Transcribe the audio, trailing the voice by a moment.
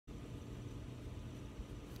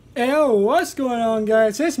Hey, what's going on,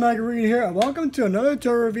 guys? It's Marguerite here, and welcome to another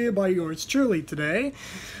toy review by yours truly today.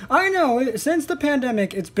 I know, since the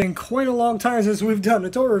pandemic, it's been quite a long time since we've done a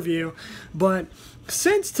toy review, but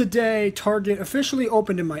since today Target officially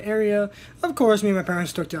opened in my area, of course, me and my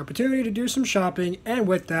parents took the opportunity to do some shopping, and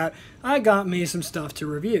with that, I got me some stuff to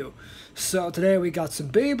review. So today we got some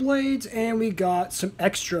Beyblades, and we got some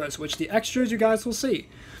extras, which the extras you guys will see.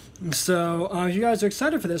 So, if you guys are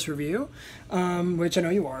excited for this review, which I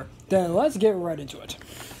know you are, then let's get right into it.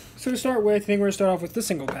 So to start with, I think we're going to start off with the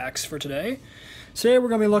single packs for today. Today we're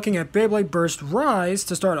going to be looking at Beyblade Burst Rise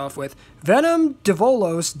to start off with. Venom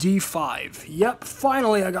Devolos D5. Yep,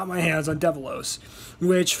 finally I got my hands on Devolos.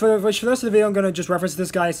 Which for the rest of the video, I'm going to just reference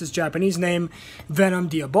this guy. It's his Japanese name, Venom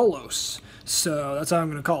Diabolos. So that's how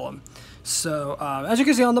I'm going to call him. So, as you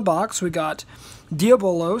can see on the box, we got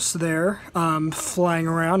Diabolos there, flying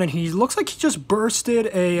around, and he looks like he just bursted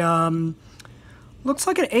a, looks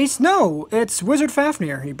like an ace, no, it's Wizard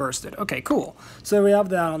Fafnir he bursted. Okay, cool. So we have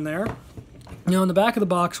that on there. Now, on the back of the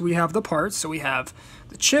box, we have the parts. So we have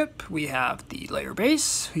the chip, we have the layer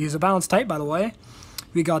base, he's a balance type, by the way.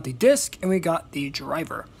 We got the disc, and we got the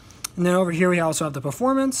driver. And then over here we also have the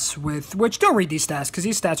performance, with which don't read these stats, because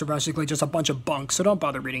these stats are basically just a bunch of bunk, so don't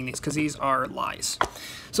bother reading these, because these are lies.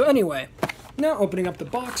 So anyway, now opening up the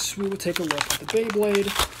box, we will take a look at the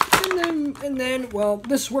Beyblade, and then, well,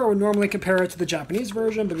 this is where I would normally compare it to the Japanese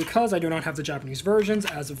version, but because I do not have the Japanese versions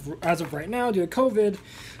as of right now due to COVID,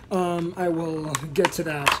 I will get to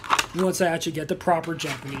that once I actually get the proper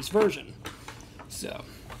Japanese version. So,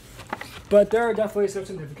 but there are definitely some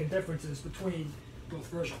significant differences between both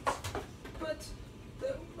versions. But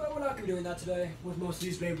we're not going to be doing that today with most of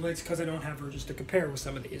these Beyblades because I don't have versions to compare with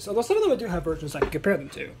some of these. Although some of them I do have versions I can compare them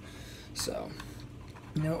to. So,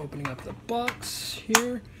 now opening up the box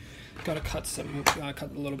here. Gotta cut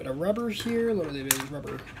a little bit of rubber here, a little bit of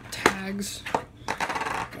rubber tags.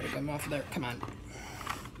 Gotta get them off of there. Come on.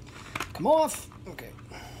 Come off! Okay.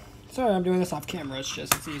 Sorry, I'm doing this off camera. It's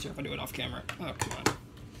easier if I do it off camera. Oh, come on.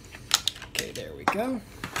 Okay, there we go.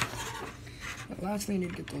 Lastly, I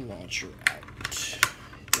need to get the launcher out.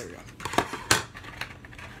 There we go.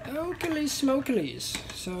 Okily smokilies.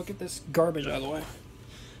 So I'll get this garbage out of the way.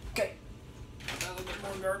 Okay. A little bit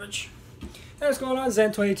more garbage. Hey, what's going on?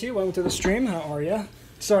 Zen22, welcome to the stream. How are ya?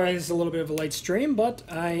 Sorry, it's a little bit of a late stream, but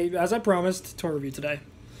as I promised, toy review today.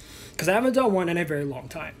 Because I haven't done one in a very long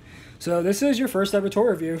time. So this is your first ever toy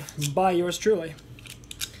review by yours truly.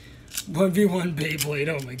 1v1 Beyblade,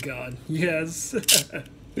 oh my god. Yes.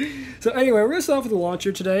 So anyway, we're going to start off with the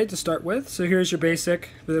launcher today to start with. So here's your basic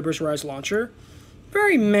Burst Rise launcher.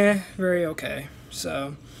 Very meh, very okay.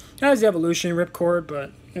 So, it has the evolution ripcord,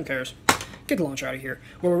 but who cares? Get the launcher out of here.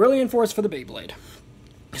 What we're really in for is for the Beyblade.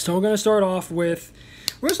 So we're going to start off with,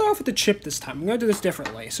 the chip this time. I'm going to do this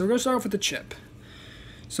differently. So we're going to start off with the chip.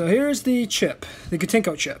 So here's the chip, the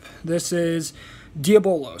Katinko chip. This is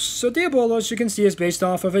Diabolos. So Diabolos, you can see, is based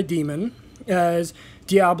off of a demon, as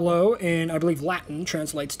Diablo in, I believe, Latin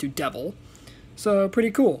translates to devil. So,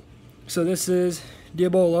 pretty cool. So this is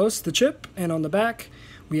Diabolos, the chip, and on the back,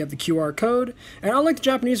 we have the QR code. And unlike the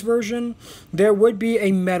Japanese version, there would be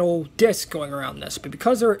a metal disc going around this. But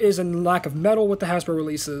because there is a lack of metal with the Hasbro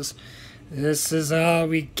releases, this is all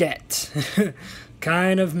we get.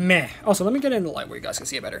 Kind of meh. Also, let me get in the light where you guys can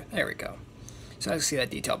see it better. There we go. So I can see that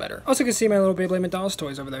detail better. Also, you can see my little Beyblade McDonald's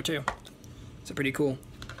toys over there, too. So pretty cool.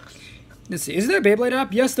 Let's see, is there a Beyblade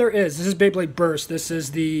app? Yes, there is. This is Beyblade Burst. This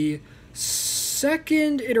is the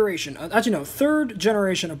second iteration. Actually, no, third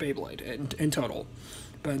generation of Beyblade in total.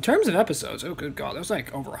 But in terms of episodes, oh good god, there's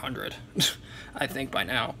like over 100, I think, by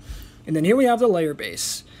now. And then here we have the layer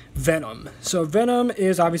base, Venom. So Venom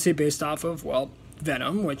is obviously based off of, well,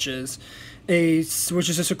 venom, which is a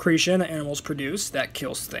secretion that animals produce that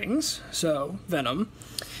kills things. So, venom.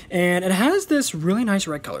 And it has this really nice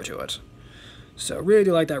red color to it. So, really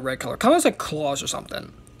do like that red color. Kind of like claws or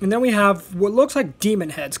something. And then we have what looks like demon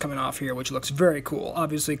heads coming off here, which looks very cool.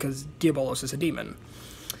 Obviously, because Diabolos is a demon.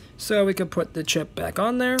 So, we could put the chip back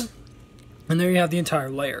on there. And there you have the entire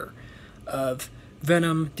layer of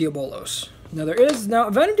Venom Diabolos. Now,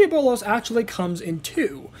 Venom Diabolos actually comes in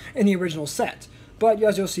two in the original set. But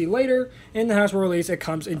as you'll see later, in the Hasbro release, it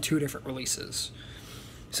comes in two different releases.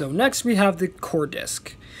 So next we have the core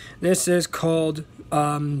disc. This is called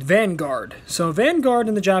Vanguard. So Vanguard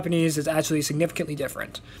in the Japanese is actually significantly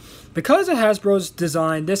different. Because of Hasbro's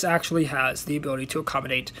design, this actually has the ability to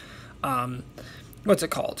accommodate, what's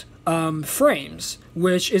it called? Frames,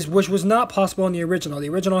 which was not possible in the original. The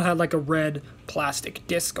original had like a red plastic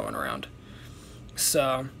disc going around.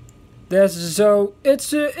 So So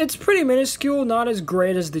it's pretty minuscule, not as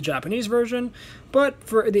great as the Japanese version, but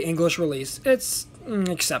for the English release, it's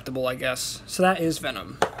acceptable, I guess. So that is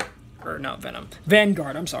Venom. Or not Venom.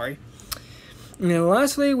 Vanguard, I'm sorry. And then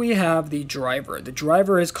lastly, we have the driver. The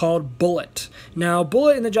driver is called Bullet. Now,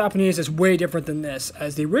 Bullet in the Japanese is way different than this,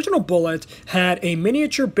 as the original Bullet had a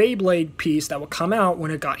miniature Beyblade piece that would come out when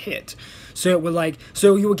it got hit. So it would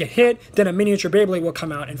so you would get hit, then a miniature Beyblade will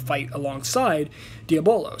come out and fight alongside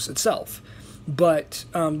Diabolos itself. But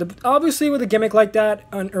obviously with a gimmick like that,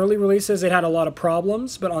 on early releases, it had a lot of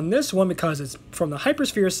problems. But on this one, because it's from the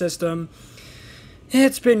Hypersphere system,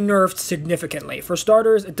 it's been nerfed significantly. For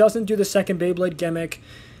starters, it doesn't do the second Beyblade gimmick,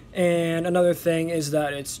 and another thing is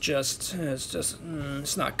that it's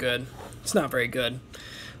not good. It's not very good.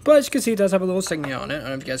 But as you can see, it does have a little insignia on it. I don't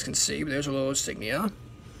know if you guys can see, but there's a little insignia.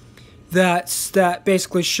 That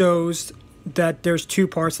basically shows that there's two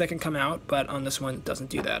parts that can come out, but on this one, it doesn't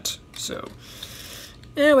do that. So,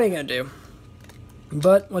 what are you gonna do?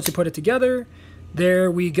 But once you put it together, there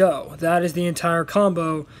we go. That is the entire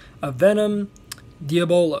combo of Venom,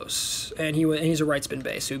 Diabolos, and he's a right spin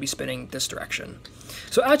base, so he'll be spinning this direction.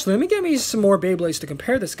 So actually, let me get me some more Beyblades to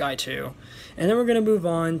compare this guy to, and then we're going to move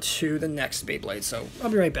on to the next Beyblade. So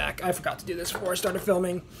I'll be right back. I forgot to do this before I started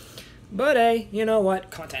filming, but hey, you know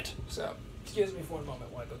what? Content. So excuse me for one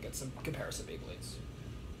moment while I go get some comparison Beyblades.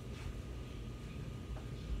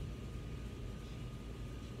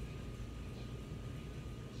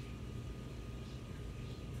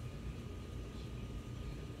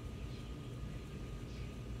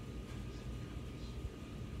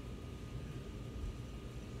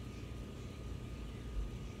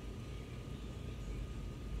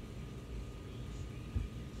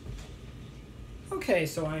 Okay,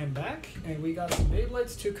 so I am back, and we got some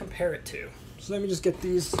Beyblades to compare it to. So let me just get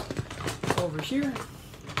these over here.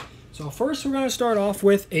 So first we're going to start off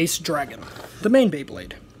with Ace Dragon, the main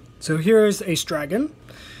Beyblade. So here's Ace Dragon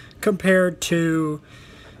compared to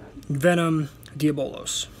Venom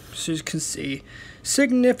Diabolos. So you can see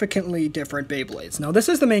significantly different Beyblades. Now this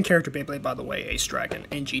is the main character Beyblade, by the way, Ace Dragon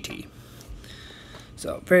in GT.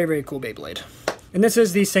 So very, very cool Beyblade. And this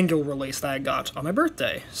is the single release that I got on my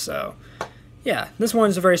birthday, so yeah, this one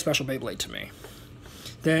is a very special Beyblade to me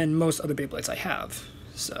than most other Beyblades I have.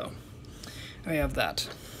 So, I have that.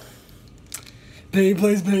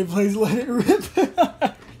 Beyblades, let it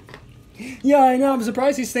rip. Yeah, I know, I'm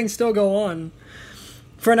surprised these things still go on.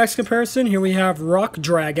 For our next comparison, here we have Rock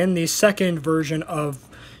Dragon, the second version of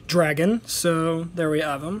Dragon. So, there we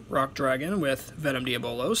have him, Rock Dragon with Venom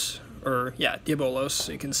Diabolos. Or, yeah, Diabolos,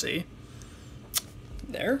 so you can see.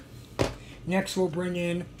 There. Next, we'll bring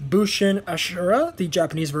in Bushin Ashura, the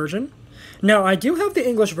Japanese version. Now, I do have the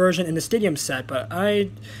English version in the Stadium set, but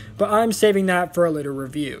I'm saving that for a later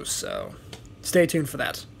review, so stay tuned for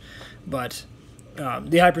that. But the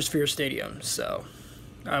Hypersphere Stadium, so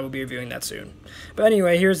I will be reviewing that soon. But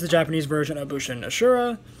anyway, here's the Japanese version of Bushin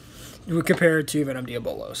Ashura compared to Venom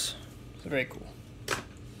Diabolos. So very cool.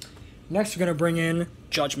 Next, we're going to bring in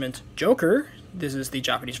Judgment Joker. This is the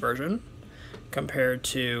Japanese version compared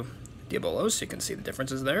to Diabolos, so you can see the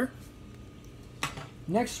differences there.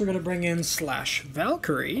 Next, we're going to bring in Slash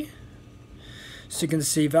Valkyrie. So you can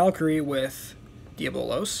see Valkyrie with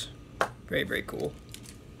Diabolos. Very, very cool.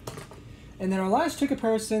 And then our last two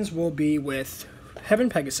comparisons will be with Heaven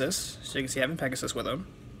Pegasus. So you can see Heaven Pegasus with him,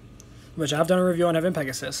 which I've done a review on Heaven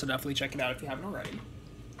Pegasus, so definitely check it out if you haven't already.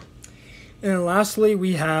 And then lastly,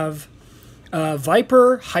 we have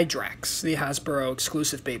Viper Hydrax, the Hasbro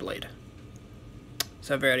exclusive Beyblade.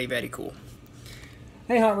 So very, very cool.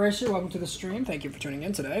 Hey Hot Racer, welcome to the stream. Thank you for tuning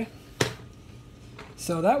in today.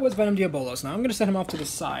 So that was Venom Diabolos. Now I'm going to set him off to the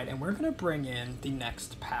side, and we're going to bring in the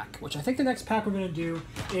next pack, which I think the next pack we're going to do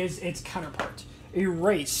is its counterpart,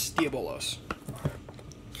 Erase Diabolos.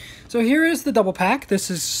 So here is the double pack. This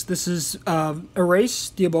is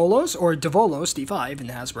Erase Diabolos, or Diabolos D5 in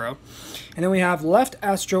Hasbro. And then we have Left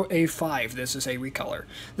Astro A5. This is a recolor.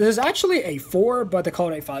 This is actually A4, but they call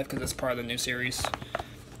it A5 because it's part of the new series.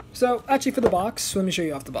 So actually for the box, let me show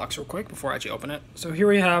you off the box real quick before I actually open it. So here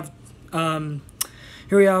we have, what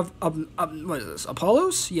is this,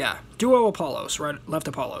 Apollos? Yeah, Duo Apollos, right, Left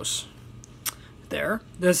Apollos. There.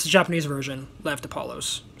 This is the Japanese version, Left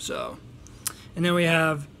Apollos. So, and then we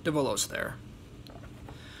have Diabolos there.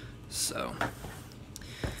 So,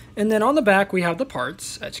 and then on the back we have the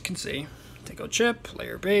parts, as you can see. Take out chip,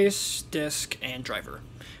 layer base, disc, and driver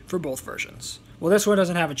for both versions. Well, this one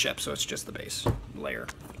doesn't have a chip, so it's just the base layer.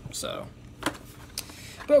 So,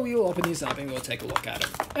 but we will open these up and we'll take a look at them.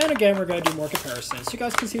 And again, we're going to do more comparisons so you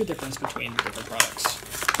guys can see the difference between the different products.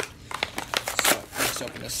 So, let's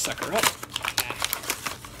open this sucker up.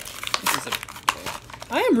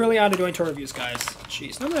 I am really out of doing toy reviews, guys.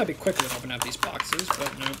 Jeez, normally I'd be quicker to open up these boxes,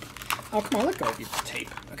 but nope. Oh, come on, let go of the tape.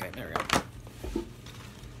 Okay, there we go.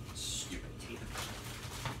 Stupid tape.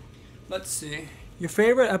 Let's see. Your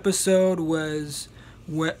favorite episode was...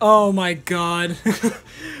 oh my god.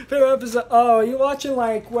 Favorite episode... Oh, are you watching,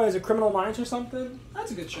 like, what is it, Criminal Minds or something?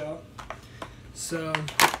 That's a good show. So...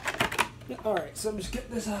 yeah, alright, so I'm just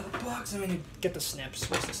getting this out of the box. I'm going to get the snips.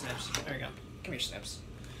 Where's the snips? There we go. Come here, snips.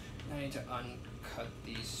 I need to uncut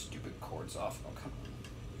these stupid cords off. Oh, come on.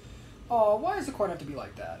 Oh, why does the cord have to be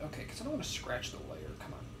like that? Okay, because I don't want to scratch the layer.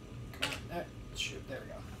 Come on. Come on. Shoot, there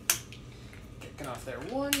we go. Get off there.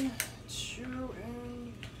 1, 2,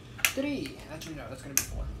 and 3. Actually, no, that's going to be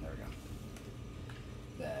 4. There we go.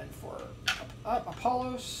 Then for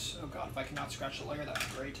Apollos. Oh, God, if I cannot scratch the layer, that's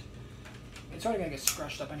great. It's already going to get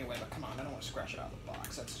scratched up anyway, but come on, I don't want to scratch it out of the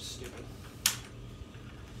box. That's stupid.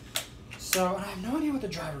 So, I have no idea what the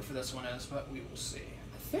driver for this one is, but we will see.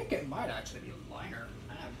 I think it might actually be a liner.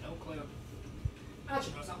 I have no clue.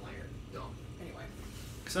 Actually, no, it's not liner. No. Anyway.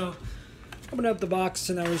 So, open up the box,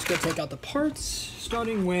 and now we're just going to take out the parts,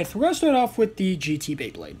 starting with... we're going to start off with the GT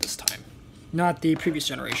Beyblade this time. Not the previous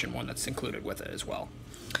generation one that's included with it as well.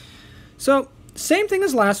 So, same thing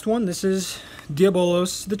as last one. This is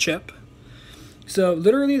Diabolos, the chip. So,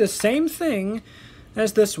 literally the same thing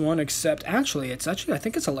as this one, except actually, I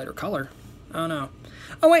think it's a lighter color. I don't know.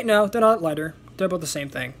 Oh, wait, no, they're not lighter. They're both the same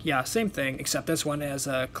thing. Yeah, same thing, except this one has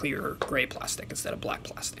a clear gray plastic instead of black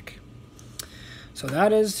plastic. So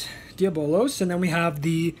that is Diabolos, and then we have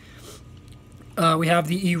the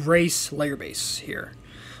Erase layer base here.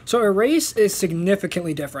 So Erase is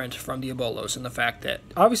significantly different from Diabolos in the fact that,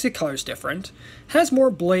 obviously, color is different, has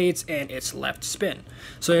more blades, and it's left spin.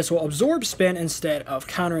 So this will absorb spin instead of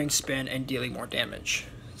countering spin and dealing more damage.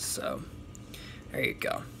 So, there you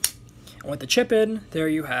go. And with the chip in, there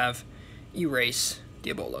you have Erase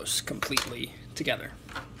Diabolos completely together.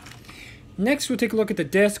 Next, we'll take a look at the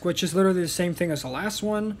disc, which is literally the same thing as the last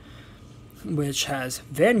one, which has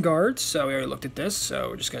Vanguard. So we already looked at this, so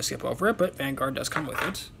we're just going to skip over it, but Vanguard does come with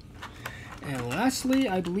it. And lastly,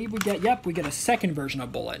 I believe we get a second version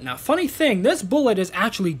of Bullet. Now, funny thing, this Bullet is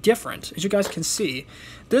actually different. As you guys can see,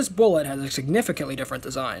 this Bullet has a significantly different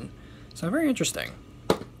design. So very interesting.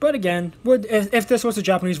 But again, if this was a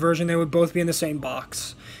Japanese version, they would both be in the same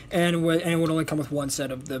box. And it would only come with one set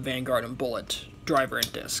of the Vanguard and Bullet driver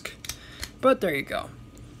and disc. But there you go.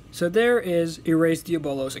 So there is Erase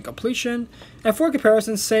Diabolos in completion. And for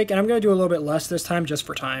comparison's sake, and I'm going to do a little bit less this time just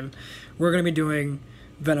for time, we're going to be doing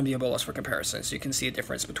Venom Diabolos for comparison, so you can see the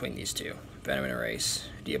difference between these two. Venom and Erase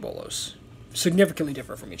Diabolos. Significantly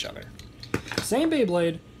different from each other. Same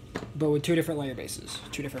Beyblade, but with two different layer bases,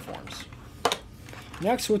 two different forms.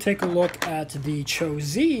 Next, we'll take a look at the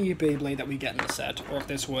Cho-Z Beyblade that we get in the set, or if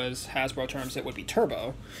this was Hasbro terms, it would be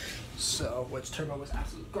Turbo. So, which Turbo was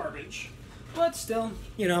absolute garbage. But still,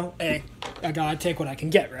 you know, hey, I gotta take what I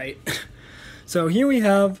can get, right? So here we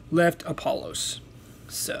have Left Apollos.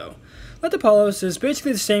 So, Left Apollos is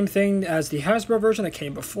basically the same thing as the Hasbro version that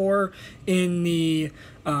came before in the,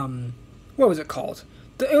 what was it called?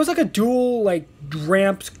 It was like a dual, like,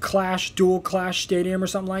 dual clash stadium or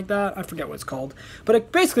something like that. I forget what it's called. But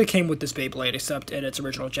it basically came with this Beyblade, except in its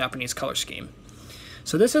original Japanese color scheme.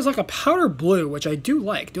 So this is like a powder blue, which I do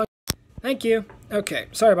like. Thank you. Okay,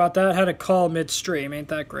 sorry about that. I had a call midstream. Ain't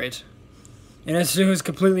that great? And it was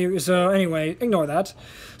completely... So anyway, ignore that.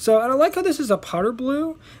 So, and I like how this is a powder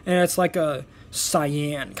blue, and it's like a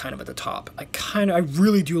cyan kind of at the top. I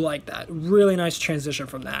really do like that. Really nice transition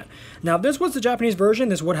from that. Now, if this was the Japanese version,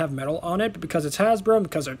 this would have metal on it, but because it's Hasbro, and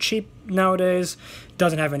because they're cheap nowadays, it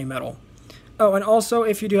doesn't have any metal. Oh, and also,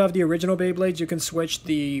 if you do have the original Beyblades, you can switch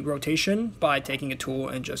the rotation by taking a tool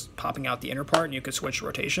and just popping out the inner part, and you can switch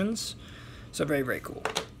rotations. So very, very cool.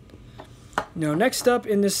 Now, next up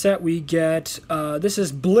in this set, we get, this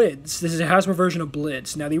is Blitz. This is a Hasbro version of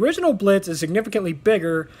Blitz. Now, the original Blitz is significantly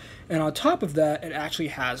bigger, and on top of that, it actually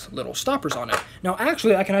has little stoppers on it. Now,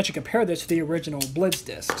 actually, I can actually compare this to the original Blitz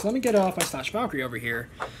disc. So let me get off my Slash Valkyrie over here.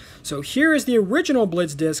 So here is the original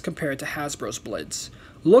Blitz disc compared to Hasbro's Blitz.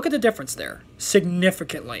 Look at the difference there.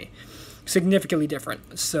 Significantly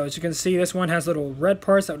different. So as you can see, this one has little red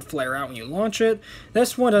parts that would flare out when you launch it.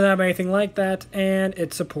 This one doesn't have anything like that, and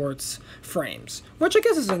it supports frames, which I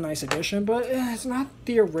guess is a nice addition, but it's not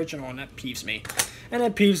the original, and that peeves me. And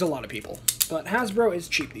it peeves a lot of people. But Hasbro is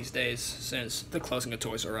cheap these days, since the closing of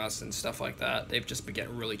Toys R Us and stuff like that. They've just been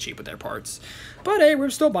getting really cheap with their parts. But hey, we're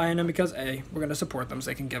still buying them because A, we're going to support them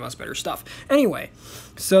so they can give us better stuff. Anyway,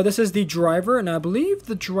 so this is the driver, and I believe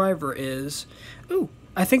the driver is... Ooh,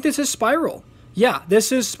 I think this is Spiral. Yeah,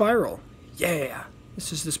 this is Spiral. Yeah,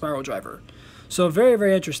 this is the Spiral driver. So very,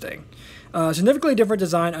 very interesting. Significantly different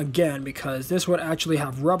design again because this would actually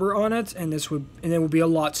have rubber on it, and it would be a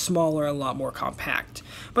lot smaller and a lot more compact.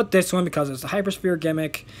 But this one, because it's the hypersphere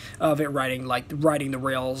gimmick of it riding the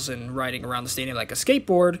rails and riding around the stadium like a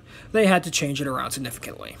skateboard, they had to change it around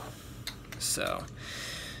significantly. So,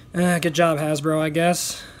 good job Hasbro, I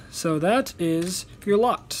guess. So that is your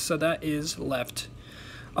lot. So that is left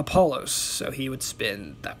Apollos. So he would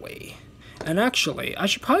spin that way. And actually, I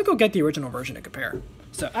should probably go get the original version to compare.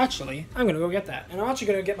 So actually, I'm going to go get that. And I'm actually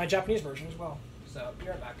going to get my Japanese version as well. So, be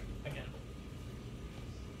right back again.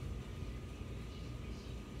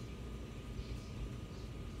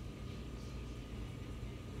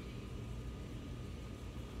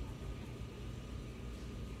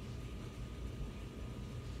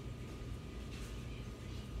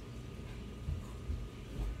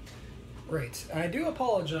 Right. I do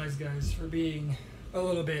apologize, guys, for being a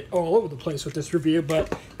little bit all over the place with this review,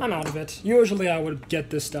 but I'm out of it. Usually I would get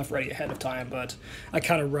this stuff ready ahead of time, but I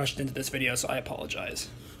kind of rushed into this video, so I apologize.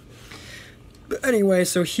 But anyway,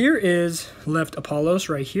 so here is left Apollos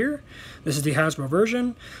right here. This is the Hasbro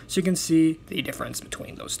version, so you can see the difference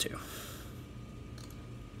between those two.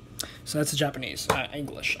 So that's the Japanese,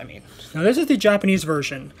 English, I mean. Now this is the Japanese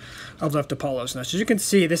version of left Apollos. Now, as you can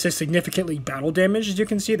see, this is significantly battle damaged. As you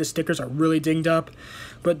can see, the stickers are really dinged up,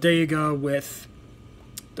 but there you go with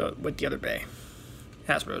the other Bay,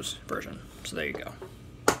 Hasbro's version. So there you go.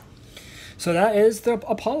 So that is the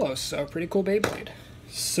Apollos. So pretty cool Beyblade.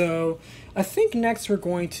 So I think next we're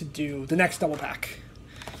going to do the next double pack.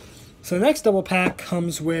 So the next double pack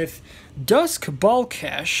comes with Dusk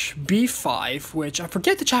Balkesh B5, which I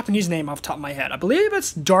forget the Japanese name off the top of my head. I believe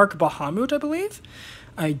it's Dark Bahamut, I believe.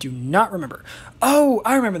 I do not remember. Oh,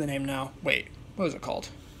 I remember the name now. Wait, what was it called?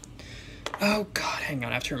 Oh god, hang on,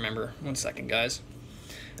 I have to remember. 1 second, guys.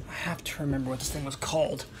 I have to remember what this thing was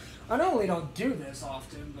called. I normally don't do this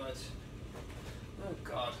often, but... oh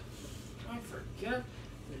god. I forget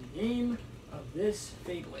the name of this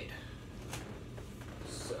Beyblade.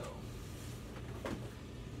 So...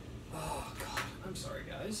 oh god, I'm sorry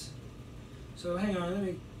guys. So hang on, let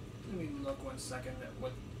me look 1 second at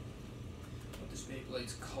what this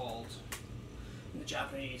Beyblade's called in the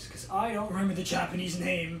Japanese, because I don't remember the Japanese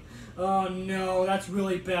name. Oh no, that's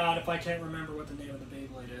really bad if I can't remember what the name of the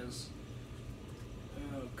Beyblade is.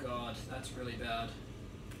 Oh god, that's really bad.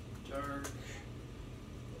 Dark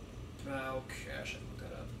Balkesh, I looked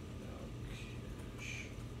that up. Balkesh.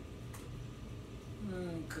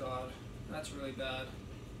 Oh god, that's really bad.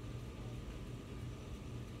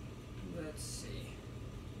 Let's see.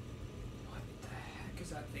 What the heck is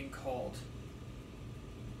that thing called?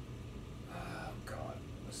 Oh god,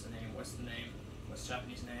 what's the name? What's the name? What's the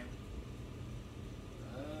Japanese name?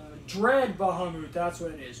 Dread Bahamut, that's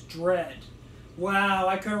what it is. Dread. Wow,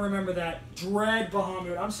 I couldn't remember that. Dread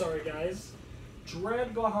Bahamut. I'm sorry, guys.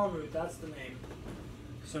 Dread Bahamut, that's the name.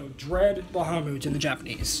 So, Dread Bahamut in the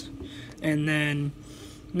Japanese. And then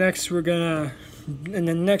next we're gonna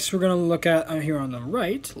look at here on the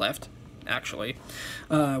left, actually.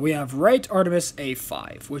 We have Right Artemis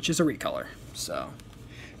A5, which is a recolor. So,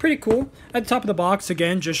 pretty cool. At the top of the box,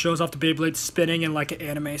 again, just shows off the Beyblade spinning in like an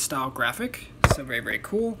anime style graphic. So very, very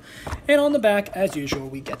cool. And on the back, as usual,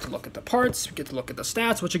 we get to look at the parts, we get to look at the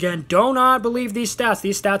stats, which again, do not believe these stats.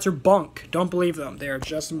 These stats are bunk. Don't believe them. They're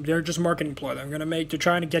just marketing ploy. They're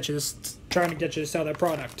trying to get you to sell their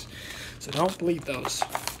product. So don't believe those.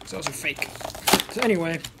 Those are fake. So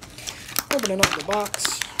anyway, opening up the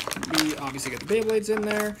box, we obviously get the Beyblades in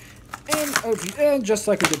there. And just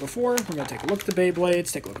like we did before, we're going to take a look at the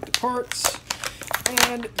Beyblades, take a look at the parts,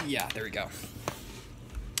 and yeah, there we go.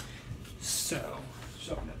 So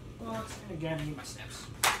open up the box, and again, I need my snips.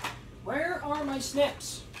 Where are my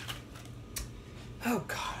snips? Oh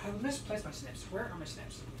god, I misplaced my snips. Where are my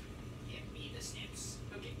snips? Give me the snips.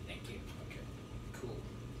 Okay, thank you. Okay, cool.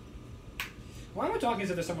 Why am I talking as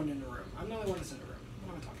if there's someone in the room? I'm the only one that's in the room.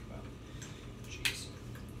 What am I talking about? Jeez.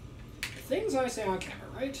 The things I say on camera,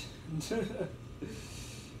 right?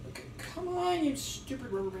 Okay, come on, you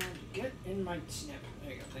stupid rubber band. Get in my snip.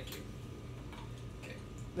 There you go, thank you. Okay.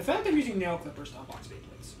 The fact I'm using nail clippers to unbox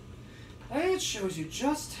Beyblades, that shows you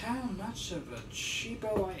just how much of a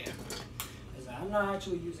cheapo I am. Is that I'm not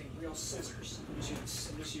actually using real scissors. I'm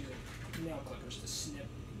just using nail clippers to snip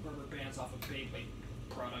rubber bands off of Beyblade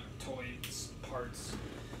product, toys, parts.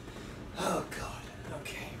 Oh god,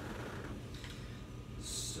 okay.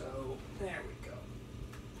 So, there we go.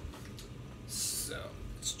 So,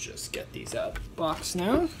 let's just get these out of the box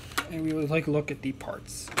now, and we would like to look at the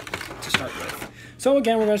parts to start with. So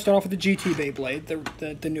again, we're going to start off with the GT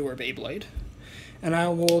Beyblade, the newer Beyblade, and I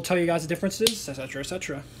will tell you guys the differences, etc.,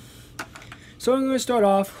 etc. So I'm going to start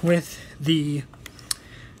off with the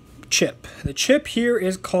chip. The chip here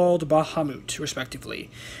is called Bahamut,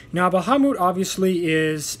 respectively. Now, Bahamut obviously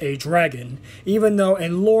is a dragon, even though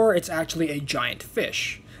in lore it's actually a giant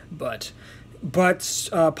fish. But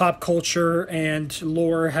pop culture and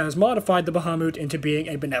lore has modified the Bahamut into being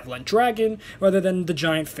a benevolent dragon rather than the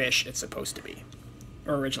giant fish it's supposed to be,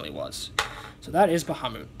 or originally was. So that is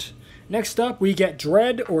Bahamut. Next up, we get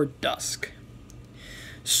Dread or Dusk.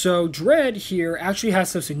 So Dread here actually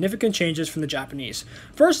has some significant changes from the Japanese.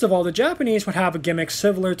 First of all, the Japanese would have a gimmick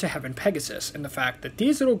similar to Heaven Pegasus in the fact that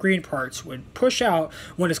these little green parts would push out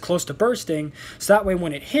when it's close to bursting, so that way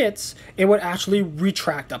when it hits, it would actually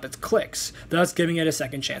retract up its clicks, thus giving it a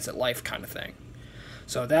second chance at life kind of thing.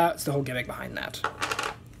 So that's the whole gimmick behind that.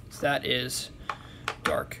 So that is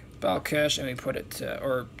Dark Balkesh, and we put it,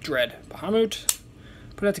 or Dread Bahamut.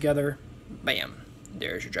 Put it together, bam,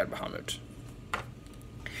 there's your Dread Bahamut.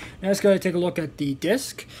 Now let's go take a look at the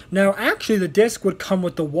disc. Now actually the disc would come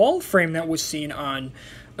with the wall frame that was seen on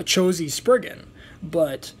a Chozi Spriggan,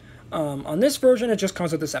 but on this version it just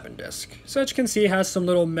comes with the 7 disc. So as you can see, it has some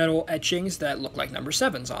little metal etchings that look like number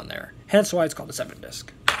 7s on there, hence why it's called the 7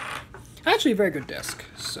 disc. Actually a very good disc.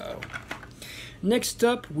 So next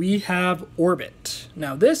up we have Orbit.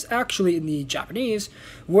 Now this actually in the Japanese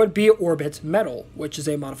would be Orbit Metal, which is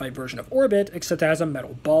a modified version of Orbit, except it has a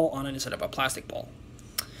metal ball on it instead of a plastic ball.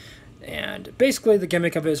 And basically the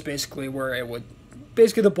gimmick of it is basically where it would,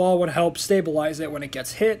 basically the ball would help stabilize it when it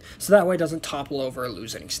gets hit, so that way it doesn't topple over or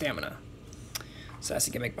lose any stamina. So that's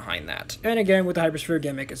the gimmick behind that. And again, with the Hypersphere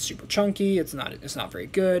gimmick, it's super chunky, it's not very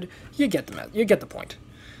good. You get the point.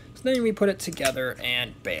 So then we put it together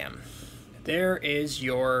and bam. There is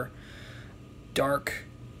your Dark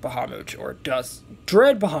Bahamut, or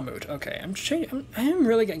Dread Bahamut. Okay, I am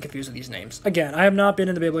really getting confused with these names. Again, I have not been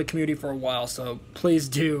in the Beyblade community for a while, so please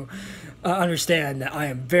do understand that I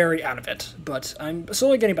am very out of it, but I'm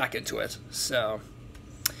slowly getting back into it. So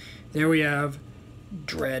there we have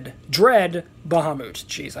Dread Bahamut.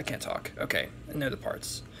 Jeez, I can't talk. Okay, and they're the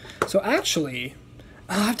parts. So actually,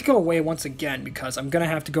 I'll have to go away once again because I'm gonna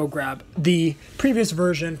have to go grab the previous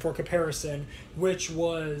version for comparison, which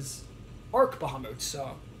was Arc Bahamut.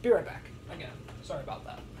 So be right back. Again, sorry about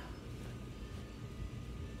that.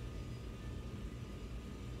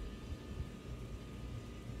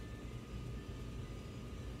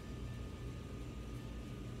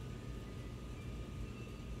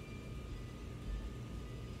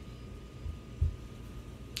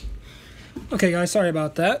 Okay guys, sorry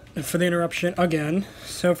about that for the interruption again.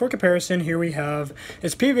 So for comparison, here we have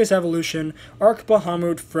its previous evolution, Arc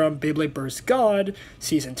Bahamut from Beyblade Burst God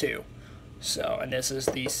Season 2. So, and this is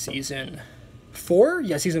the Season 4?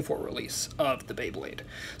 Yeah, Season 4 release of the Beyblade.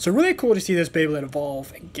 So really cool to see this Beyblade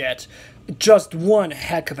evolve and get just one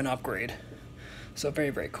heck of an upgrade. So very,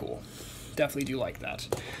 very cool. Definitely do like that.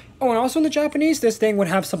 Oh, and also in the Japanese, this thing would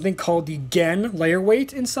have something called the Gen layer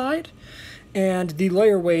weight inside. And the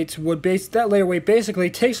layer weight would basically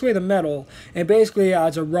takes away the metal and basically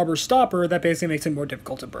adds a rubber stopper that basically makes it more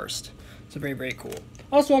difficult to burst. So very, very cool.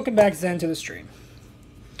 Also, welcome back, Zen, to the stream.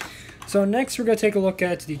 So next we're going to take a look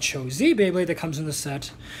at the Chozi Beyblade that comes in the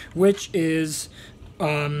set, which is,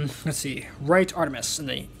 let's see, Right Artemis in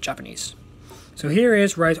the Japanese. So here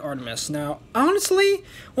is Right Artemis. Now, honestly,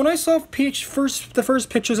 when I saw the first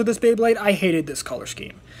pictures of this Beyblade, I hated this color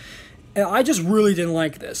scheme. And I just really didn't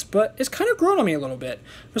like this, but it's kind of grown on me a little bit.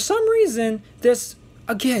 For some reason, this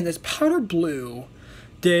powder blue,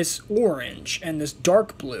 this orange, and this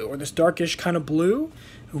dark blue, or this darkish kind of blue,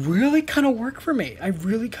 really kind of work for me. I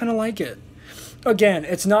really kind of like it. Again,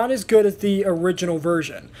 it's not as good as the original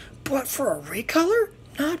version, but for a recolor,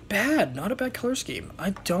 not bad. Not a bad color scheme.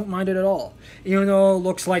 I don't mind it at all. Even though it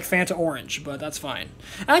looks like Fanta Orange, but that's fine.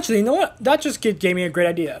 Actually, you know what? That just gave me a great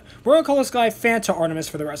idea. We're going to call this guy Fanta Artemis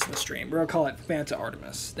for the rest of the stream. We're going to call it Fanta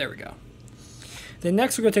Artemis. There we go. Then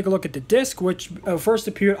next we're going to take a look at the disc, which first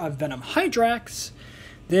appeared on Venom Hydrax.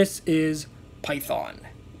 This is Python.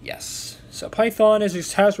 Yes. So Python is a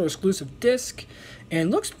Hasbro exclusive disc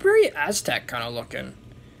and looks very Aztec kind of looking.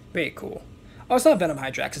 Very cool. Oh, it's not Venom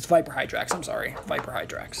Hydrax, it's Viper Hydrax. I'm sorry, Viper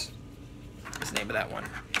Hydrax is the name of that one.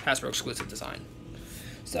 Hasbro exclusive design.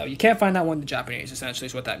 So you can't find that one in the Japanese, essentially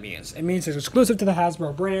is what that means. It means it's exclusive to the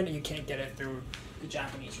Hasbro brand and you can't get it through the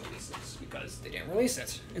Japanese releases because they didn't release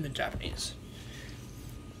it in the Japanese.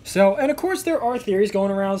 So, and of course there are theories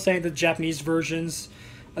going around saying the Japanese versions,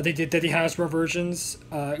 that the Hasbro versions,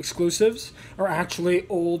 exclusives, are actually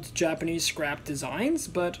old Japanese scrap designs,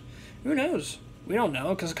 but who knows? We don't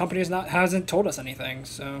know because the company hasn't told us anything,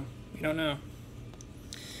 so we don't know.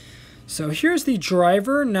 So here's the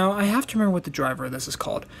driver. Now I have to remember what the driver of this is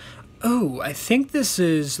called. Oh, I think this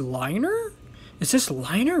is Liner? Is this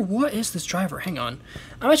Liner? What is this driver? Hang on.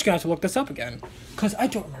 I'm actually going to have to look this up again. Because I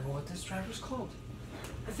don't remember what this driver's called.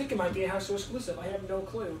 I think it might be a Hasbro exclusive. I have no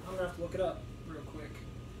clue. I'm going to have to look it up real quick.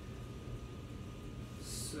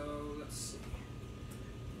 So, let's see.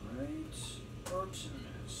 Right.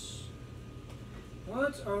 Artemis.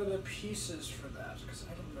 What are the pieces for that? Because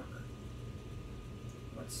I don't remember.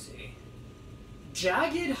 Let's see.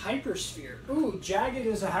 Jagged Hypersphere. Ooh, Jagged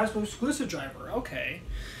is a Hasbro exclusive driver. Okay.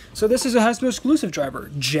 So this is a Hasbro exclusive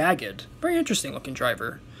driver. Jagged. Very interesting looking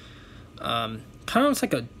driver. Kind of looks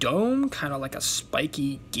like a dome, kind of like a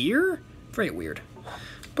spiky gear. Very weird.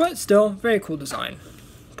 But still, very cool design.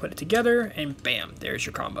 Put it together, and bam, there's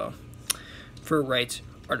your combo. For Right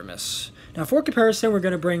Artemis. Now for comparison, we're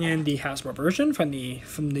going to bring in the Hasbro version from the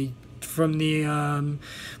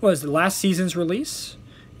what was the last season's release.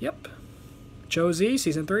 Yep. Josie,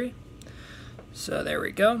 Season 3. So there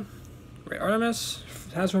we go. Right Artemis,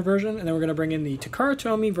 Hasbro version. And then we're going to bring in the Takara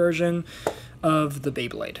Tomy version of the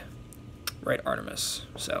Beyblade. Right Artemis.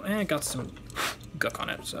 So, and it got some gook on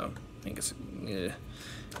it. So, I think it's...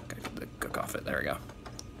 gotta get the gook off it. There we go.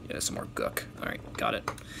 Yeah, some more gook. Alright, got it.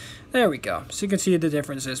 There we go. So you can see the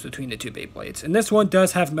differences between the two Beyblades. And this one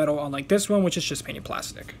does have metal, unlike this one, which is just painted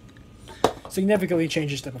plastic. Significantly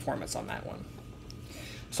changes the performance on that one.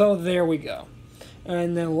 So there we go.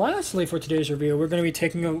 And then lastly for today's review, we're going to be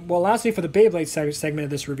taking a... Well, lastly for the Beyblade segment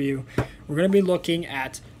of this review, we're going to be looking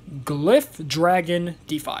at Glyph Dragon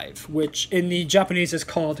D5, which in the Japanese is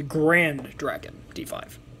called Grand Dragon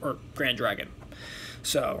D5, or Grand Dragon.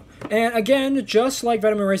 So, and again, just like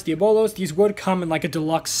Venom and Race Diabolos, these would come in like a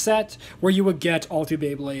deluxe set where you would get all two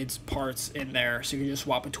Beyblades parts in there, so you can just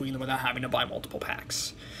swap between them without having to buy multiple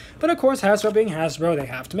packs. But of course, Hasbro being Hasbro, they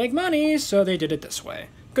have to make money, so they did it this way.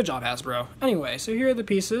 Good job, Hasbro. Anyway, so here are the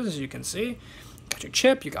pieces, as you can see. You got your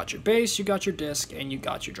chip, you got your base, you got your disc, and you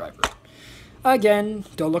got your driver. Again,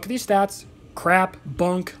 don't look at these stats. Crap,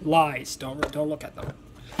 bunk, lies. Don't look at them.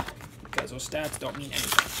 Because those stats don't mean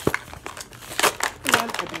anything. And then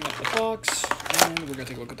opening up the box, and we're going to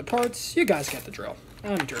take a look at the parts. You guys get the drill. I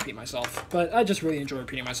don't need to repeat myself, but I just really enjoy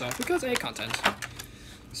repeating myself because A, content.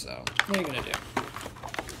 So, what are you going to do?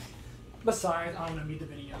 Besides, I want to meet the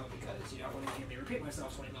video because you don't want to hear me repeat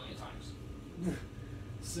myself 20 million times.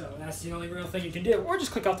 So that's the only real thing you can do. Or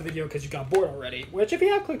just click off the video because you got bored already. Which, if you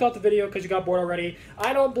have clicked off the video because you got bored already,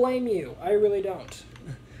 I don't blame you. I really don't.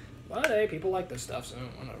 But hey, people like this stuff, so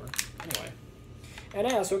whatever. Anyway. And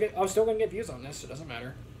yeah, so I'm still going to get views on this, so it doesn't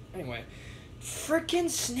matter. Anyway.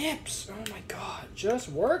 Frickin' snips! Oh my god. Just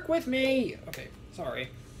work with me! Okay, sorry.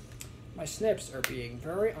 My snips are being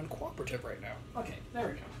very uncooperative right now. Okay, there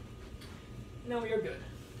we go. Now we are good.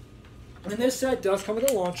 And this set does come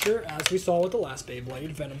with a launcher, as we saw with the last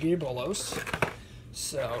Beyblade, Venom Diabolos.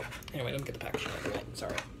 So, anyway, let me get the packaging right.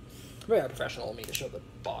 Sorry. Very unprofessional of me to show the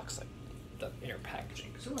box, like the inner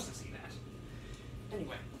packaging, because who wants to see that?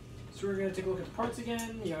 Anyway, so we're going to take a look at the parts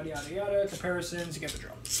again, yada yada yada, comparisons, you get the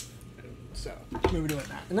drill. So, we're doing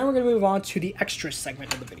that. And then we're going to move on to the extras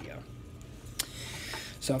segment of the video.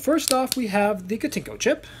 So, first off, we have the Katinko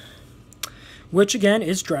chip, which again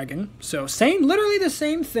is Dragon. So literally the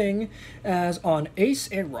same thing as on Ace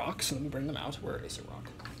and Rock. So let me bring them out. Where are Ace and Rock?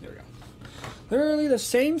 There we go. Literally the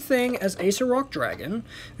same thing as Ace and Rock Dragon.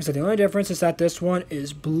 Except the only difference is that this one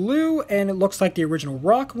is blue and it looks like the original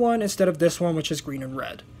Rock one instead of this one, which is green and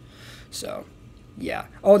red. So, yeah.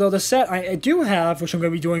 Although the set I do have, which I'm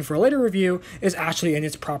going to be doing for a later review, is actually in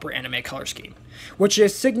its proper anime color scheme, which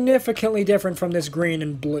is significantly different from this green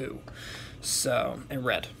and blue. So, and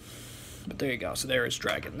red. But there you go. So there is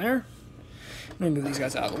Dragon there. Let me move these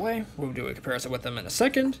guys out of the way. We'll do a comparison with them in a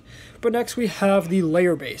second. But next we have the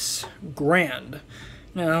layer base, Grand.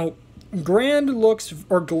 Now, Grand looks,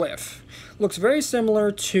 or Glyph, looks very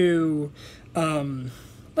similar to, it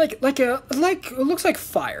looks like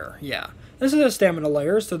fire. Yeah. This is a stamina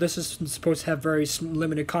layer, so this is supposed to have very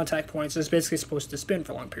limited contact points. It's basically supposed to spin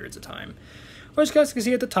for long periods of time. Which you guys can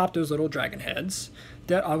see at the top, those little dragon heads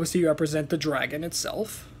that obviously represent the dragon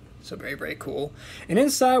itself. So very, very cool. And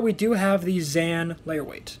inside we do have the Zan layer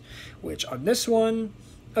weight, which on this one,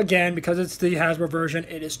 again, because it's the Hasbro version,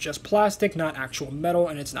 it is just plastic, not actual metal,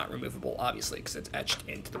 and it's not removable, obviously, because it's etched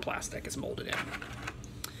into the plastic, it's molded in.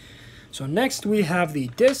 So next we have the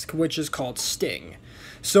disc, which is called Sting.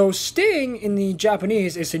 So Sting in the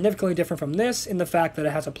Japanese is significantly different from this in the fact that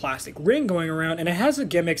it has a plastic ring going around and it has a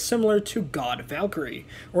gimmick similar to God Valkyrie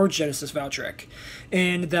or Genesis Valtryek,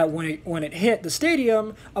 and that when it hit the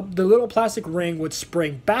stadium, the little plastic ring would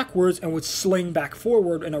spring backwards and would sling back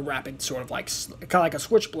forward in a rapid sort of kind of like a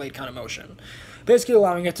switchblade kind of motion, basically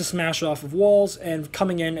allowing it to smash off of walls and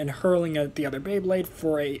coming in and hurling at the other Beyblade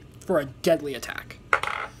for a deadly attack.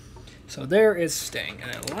 So there is Sting,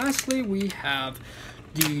 and then lastly we have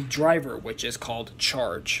the driver, which is called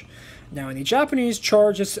Charge. Now in the Japanese,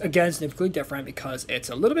 Charge is again significantly different because it's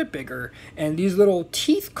a little bit bigger, and these little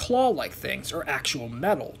teeth claw-like things are actual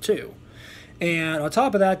metal too. And on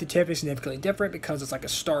top of that, the tip is significantly different because it's like a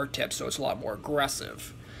star tip, so it's a lot more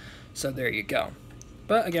aggressive. So there you go.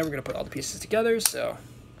 But again, we're going to put all the pieces together, so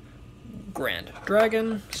Grand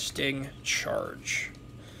Dragon, Sting, Charge.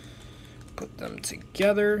 Put them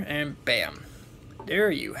together, and bam.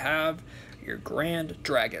 There you have your Grand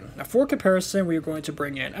Dragon. Now for comparison, we are going to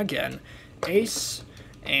bring in, again, Ace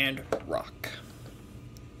and Rock.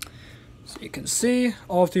 So you can see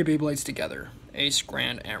all three Beyblades together. Ace,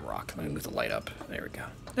 Grand, and Rock. Let me move the light up. There we go.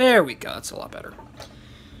 There we go. That's a lot better.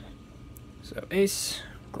 So Ace,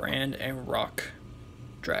 Grand, and Rock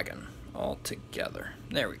Dragon all together.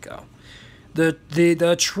 There we go.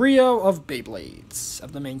 The trio of Beyblades,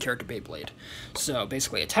 of the main character Beyblade. So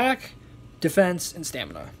basically attack, defense, and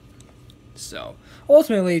stamina. So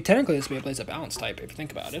ultimately, technically this Beyblade is a balance type if you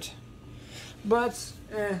think about it. But,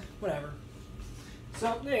 whatever.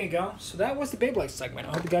 So there you go. So that was the Beyblade segment.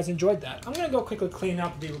 I hope you guys enjoyed that. I'm going to go quickly clean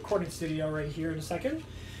up the recording studio right here in a second.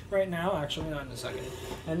 Right now, actually not in a second.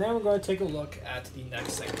 And then we're going to take a look at the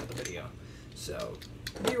next segment of the video. So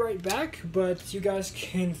be right back, but you guys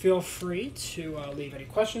can feel free to leave any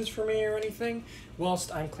questions for me or anything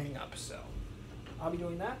whilst I'm cleaning up. So I'll be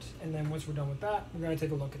doing that, and then once we're done with that, we're going to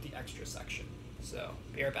take a look at the extra section. So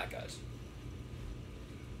be right back, guys.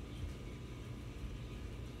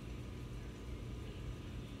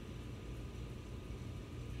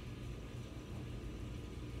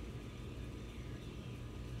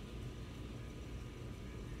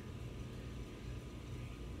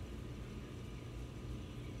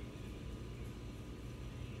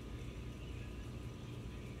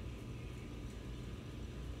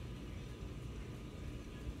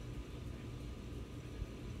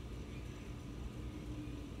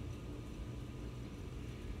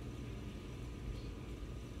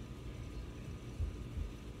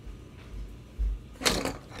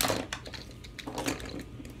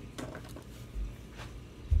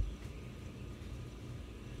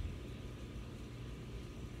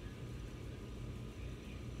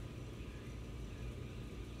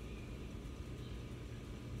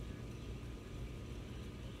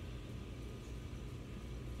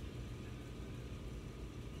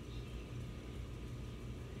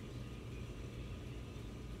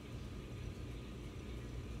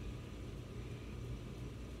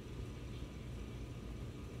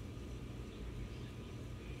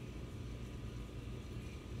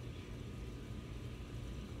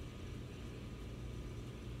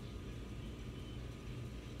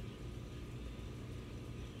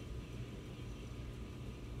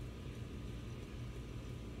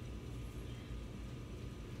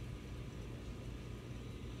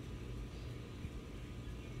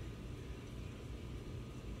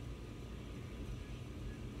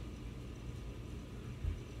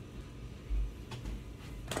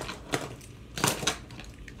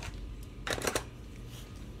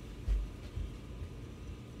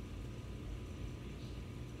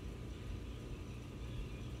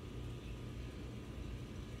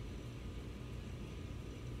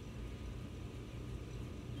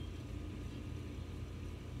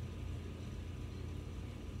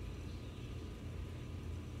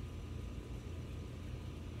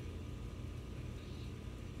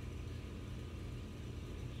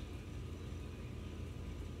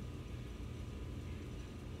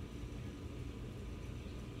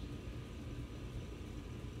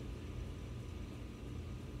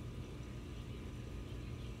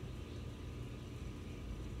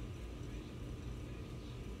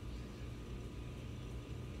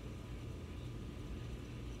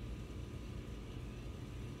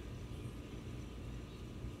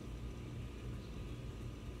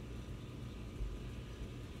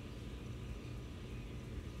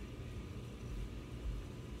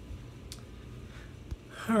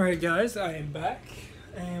 Alright guys, I am back,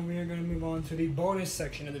 and we are going to move on to the bonus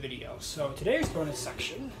section of the video. So today's bonus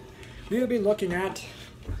section, we will be looking at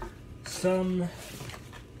some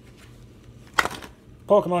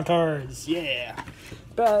Pokemon cards, yeah.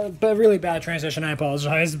 But really bad transition, I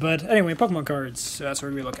apologize, but anyway, Pokemon cards, so that's what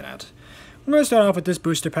we're going to be looking at. I'm going to start off with this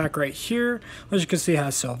booster pack right here. As you can see, it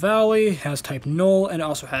has Cell Valley, has type Null, and it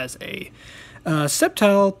also has a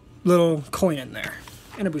Sceptile little coin in there,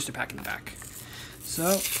 and a booster pack in the back. So, we're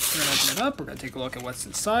going to open it up, we're going to take a look at what's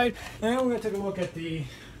inside, and we're going to take a look at the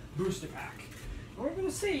booster pack. And we're going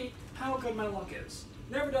to see how good my luck is.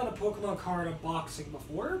 Never done a Pokemon card unboxing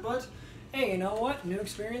before, but hey, you know what? New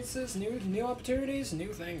experiences, new opportunities,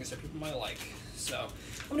 new things that people might like. So,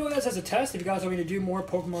 I'm doing this as a test. If you guys want me to do more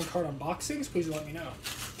Pokemon card unboxings, please let me know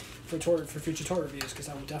for future toy reviews, because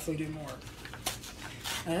I will definitely do more.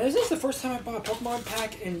 And this is the first time I bought a Pokemon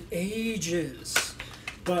pack in ages.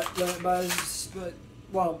 But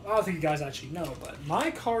well, I don't think you guys actually know, but my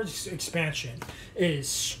cards expansion is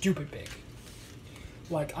stupid big.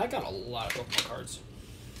 Like, I got a lot of Pokemon cards.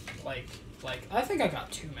 Like, I think I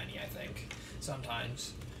got too many, I think,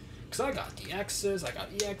 sometimes. Because I got DXs, I got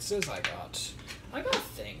EXs, I got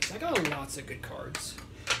things. I got lots of good cards.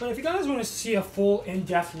 But if you guys want to see a full,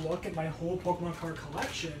 in-depth look at my whole Pokemon card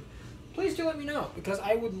collection, please do let me know, because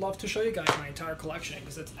I would love to show you guys my entire collection,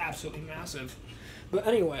 because it's absolutely massive. But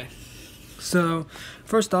anyway, so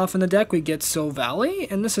first off in the deck we get Cell Valley,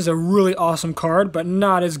 and this is a really awesome card, but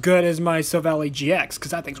not as good as my Cell Valley GX,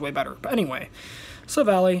 because that thing's way better. But anyway, Cell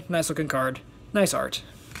Valley, nice looking card, nice art,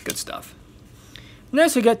 good stuff.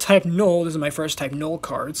 Next we get Type Null. This is my first Type Null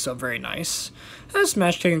card, so very nice.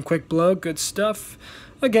 Smash Kick and Quick Blow, good stuff.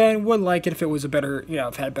 Again, would like it if it was a better, if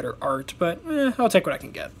it had better art, but I'll take what I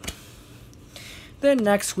can get. Then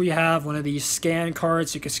next we have one of these scan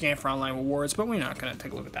cards. You can scan for online rewards, but we're not going to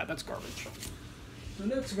take a look at that. That's garbage. So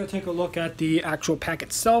next we're going to take a look at the actual pack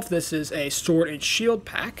itself. This is a Sword and Shield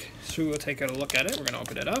pack. So we'll take a look at it. We're going to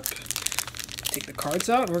open it up, take the cards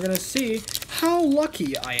out, and we're going to see how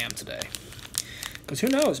lucky I am today. Because who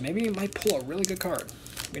knows, maybe you might pull a really good card.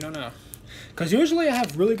 We don't know. Because usually I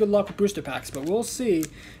have really good luck with booster packs, but we'll see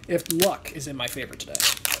if luck is in my favor today.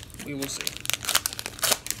 We will see.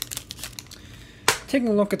 Taking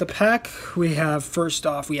a look at the pack, we have, first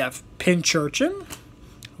off, we have Pinchurchin,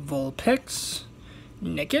 Vulpix,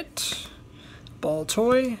 Nickit,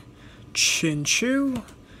 Baltoy, Chinchou,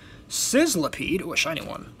 Sizzlipede, a shiny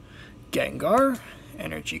one, Gengar,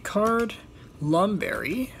 Energy Card,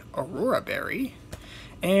 Lumberry, Aurora Berry,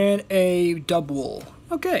 and a Dubwool.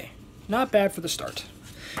 Okay, not bad for the start.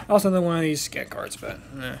 Also another one of these scan cards, but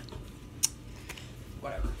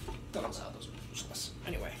whatever. Those are useless.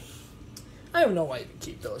 Anyway, I don't know why I even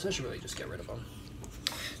keep those. I should really just get rid of them.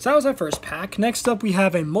 So that was our first pack. Next up, we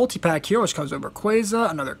have a multi-pack here, which comes with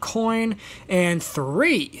Rayquaza, another coin, and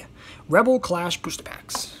 3 Rebel Clash booster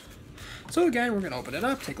packs. So again, we're going to open it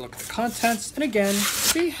up, take a look at the contents, and again,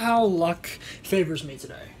 see how luck favors me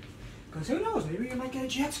today. Because who knows, maybe you might get a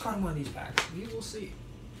GX card in one of these packs. We will see.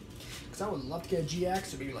 Because I would love to get a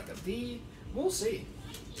GX, or maybe like a V. We'll see.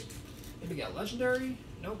 Maybe get a Legendary,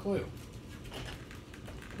 no clue.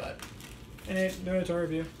 But, anyway, doing a tour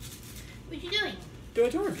review. What you doing? Doing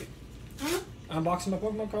a tour review. Huh? Unboxing my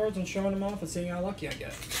Pokemon cards and showing them off and seeing how lucky I get.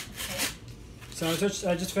 Okay. So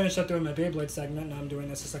I just finished up doing my Beyblade segment, and I'm doing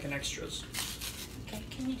this as like an extras. Okay,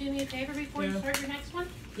 can you do me a favor before you start your next one?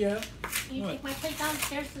 Yeah. Can you take my plate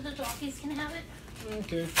downstairs so the doggies can have it?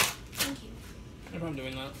 Okay. Thank you. If I'm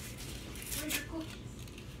doing that. Where's your cookies?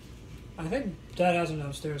 I think Dad has them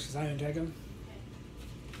downstairs because I didn't take them.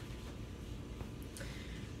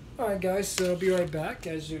 Okay. Alright guys, so I'll be right back.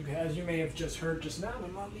 As you may have just heard just now, my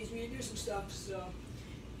mom needs me to do some stuff, so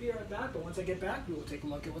be right back. But once I get back, we will take a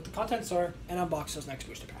look at what the contents are and unbox those next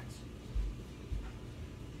booster packs.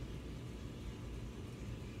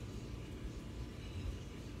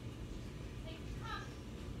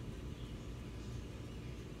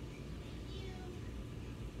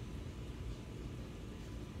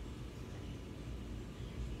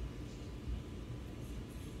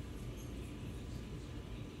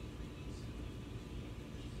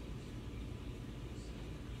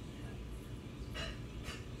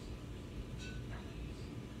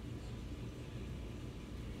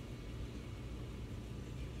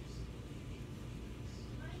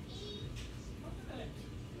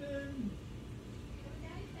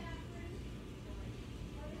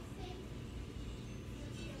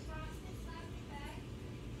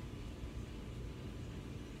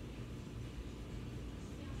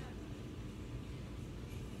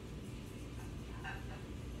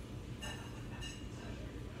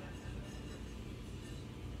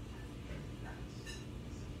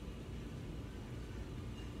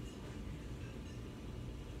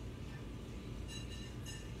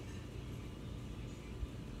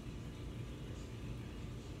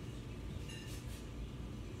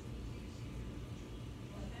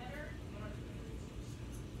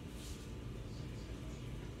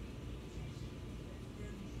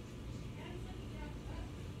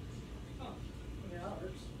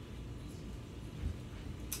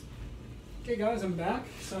 Okay guys, I'm back.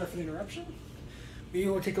 Sorry for the interruption. We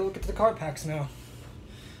will take a look at the card packs now.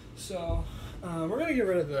 So, we're going to get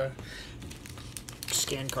rid of the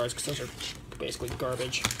scan cards because those are basically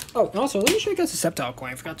garbage. Oh, and also, let me show you guys the Septile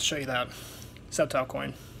coin. I forgot to show you that. Septile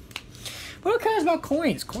coin. But who cares about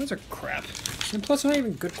coins? Coins are crap. And plus, they're not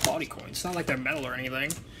even good quality coins. It's not like they're metal or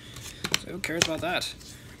anything. So who cares about that?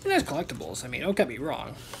 They're nice collectibles. I mean, don't get me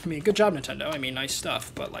wrong. I mean, good job, Nintendo. I mean, nice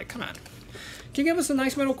stuff. But, like, come on. Can you give us a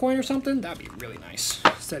nice metal coin or something? That'd be really nice.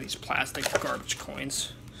 Instead of these plastic garbage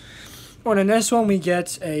coins. Oh, and in this one we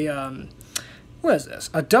get a, what is this?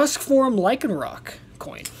 A Duskform Lycanroc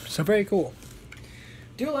coin. So very cool.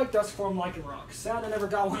 Do like Duskform Lycanroc. Sad I never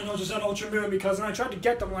got one of those just on Ultra Moon because when I tried to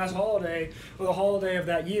get them last holiday, or the holiday of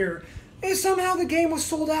that year, and somehow the game was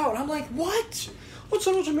sold out. I'm like, what? What's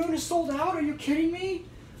on Ultra Moon is sold out? Are you kidding me?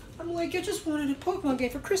 I'm like, I just wanted a Pokemon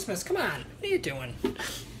game for Christmas. Come on. What are you doing?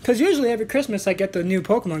 Because usually every Christmas I get the new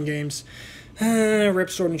Pokemon games. Rip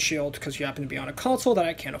Sword and Shield, because you happen to be on a console that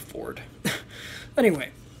I can't afford. Anyway,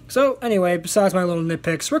 besides my little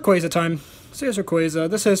nitpicks, Rayquaza time. So here's Rayquaza.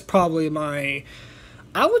 This is probably my,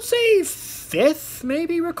 I would say, 5th,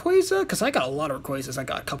 maybe, Rayquaza, because I got a lot of Rayquazas. I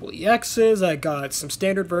got a couple EXs, I got some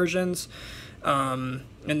standard versions, and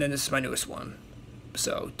then this is my newest one.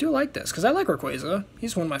 So, do like this, because I like Rayquaza.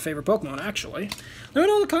 He's one of my favorite Pokemon, actually. Let me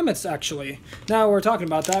know in the comments, actually. Now we're talking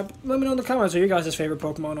about that, let me know in the comments what your guys' favorite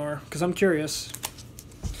Pokemon are, because I'm curious.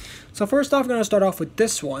 So first off, I'm going to start off with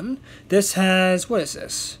this one. This has, what is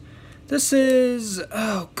this? This is,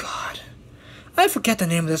 oh god. I forget the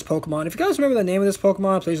name of this Pokemon. If you guys remember the name of this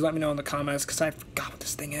Pokemon, please let me know in the comments, because I forgot what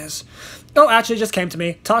this thing is. Oh, actually, it just came to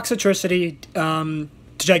me. Toxtricity,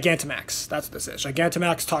 Gigantamax. That's what this is.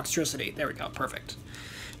 Gigantamax Toxtricity. There we go. Perfect.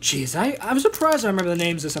 Jeez, I'm surprised I remember the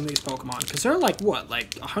names of some of these Pokemon. Because they're like, what,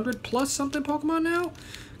 like 100 plus something Pokemon now?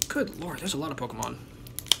 Good lord, there's a lot of Pokemon.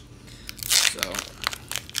 So,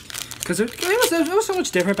 because it was so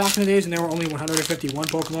much different back in the days and there were only 151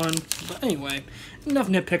 Pokemon. But anyway, enough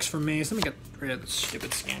nitpicks from me. So let me get rid of the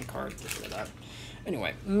stupid scan card. Get rid of that.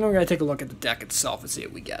 Anyway, we're going to take a look at the deck itself and see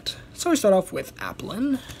what we get. So we start off with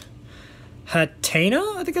Applin.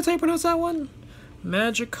 Hatena, I think that's how you pronounce that one.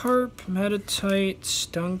 Magikarp, Meditite,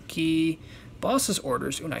 Stunky, Boss's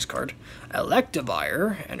Orders, ooh, nice card.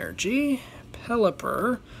 Electivire, Energy,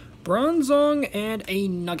 Pelipper, Bronzong, and a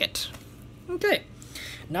Nugget. Okay,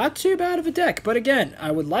 not too bad of a deck, but again,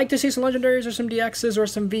 I would like to see some Legendaries or some DXs or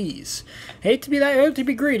some Vs. Hate to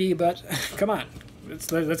be greedy, but come on.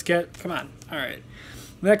 Come on. Alright.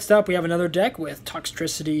 Next up, we have another deck with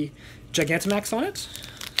Toxtricity Gigantamax on it.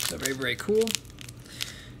 So very, very cool.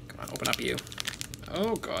 Come on, open up you.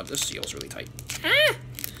 Oh god, this seal's really tight. Ah!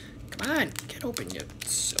 Come on, get open, you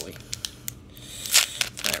silly.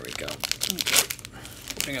 There we go. Okay.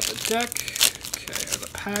 Opening up the deck. Okay, there's a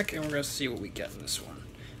pack, and we're going to see what we get in this one.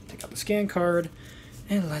 Take out the scan card,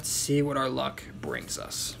 and let's see what our luck brings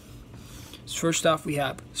us. So first off, we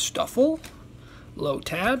have Stuffle,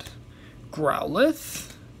 Lotad,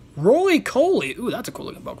 Growlithe, Roly-Coly. Ooh, that's a cool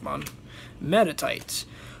looking Pokemon. Meditite.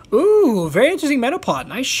 Ooh, very interesting Metapod.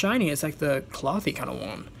 Nice shiny. It's like the clothy kind of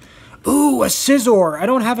one. Ooh, a Scizor. I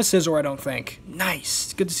don't have a Scizor, I don't think.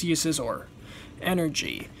 Nice. Good to see you, Scizor.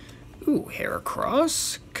 Energy. Ooh,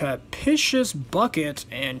 Heracross, Capitious Bucket,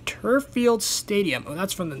 and Turffield Stadium. Oh,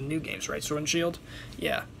 that's from the new games, right? Sword and Shield?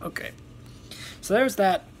 Yeah, okay. So there's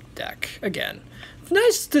that deck. Again,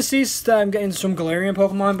 nice to see I'm getting some Galarian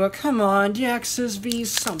Pokemon, but come on, DXs,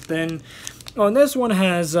 Vs, something. Oh, and this one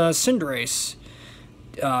has Cinderace.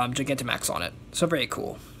 Gigantamax on it, so very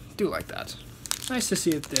cool. Do like that. Nice to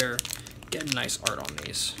see that they're getting nice art on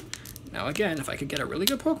these. Now again, if I could get a really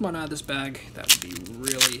good Pokemon out of this bag, that would be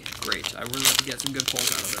really great. I really like to get some good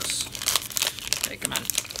pulls out of this. Okay, come on.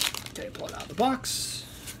 Okay, pull it out of the box,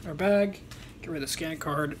 our bag, get rid of the scan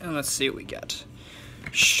card, and let's see what we get.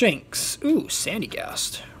 Shinx, ooh,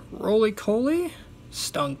 Sandygast, Roly-Coly,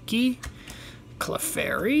 Stunky,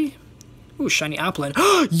 Clefairy, ooh, shiny Applin.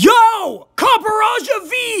 Yo! Camparaja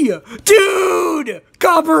V! Dude!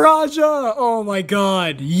 Camparaja! Oh my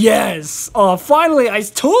god. Yes! Oh, finally, I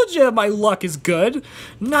told you my luck is good.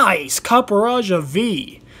 Nice! Camparaja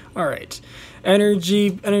V. Alright.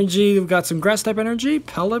 Energy. We've got some grass type energy,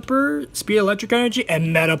 Pelipper, Speed Electric Energy, and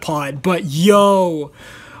Metapod. But yo!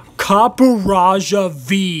 Camparaja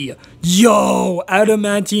V. Yo!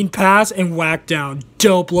 Adamantine Pass and Whack Down.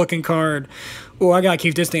 Dope looking card. Oh, I gotta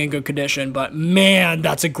keep this thing in good condition, but man,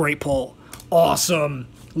 that's a great pull. Awesome.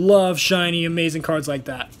 Love shiny, amazing cards like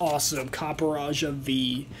that. Awesome. Camparaja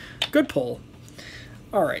V. Good pull.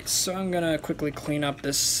 Alright, so I'm gonna quickly clean up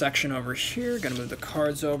this section over here. Gonna move the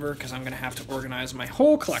cards over, because I'm gonna have to organize my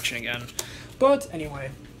whole collection again. But anyway,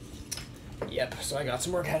 Yep, so I got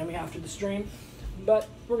some work ahead of me after the stream. But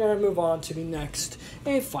we're going to move on to the next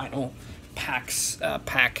and final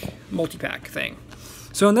multi-pack thing.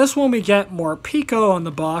 So in this one, we get more Pico on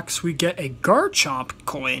the box, we get a Garchomp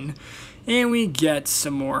coin, and we get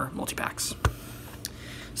some more multi-packs.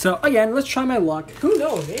 So again, let's try my luck. Who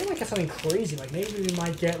knows? Maybe we might get something crazy. Like maybe we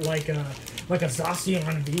might get like a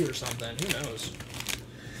Zacian V or something. Who knows?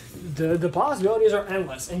 The possibilities are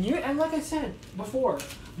endless. And like I said before,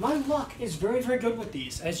 my luck is very, very good with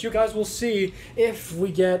these. As you guys will see, if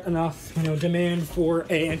we get enough, demand for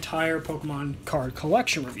an entire Pokemon card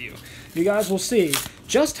collection review, you guys will see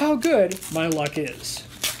just how good my luck is.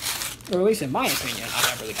 Or at least in my opinion, I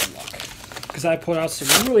have really good luck. Because I put out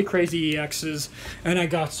some really crazy EXs, and I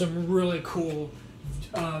got some really cool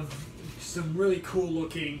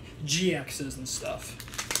looking GXs and stuff.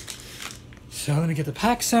 So let me get the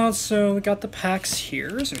packs out. So we got the packs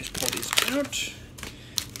here. So just pull these out.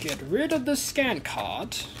 Get rid of the scan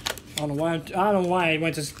card. I don't know why I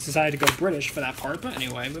decided to go British for that part, but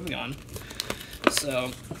anyway, moving on.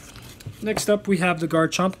 So next up we have the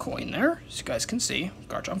Garchomp coin there. As you guys can see,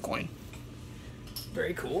 Garchomp coin.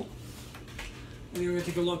 Very cool. And we're going to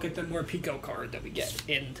take a look at the more Pico card that we get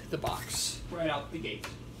in the box right out the gate.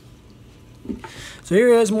 So here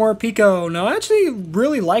is more Pico. Now, I actually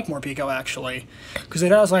really like more Pico, actually, because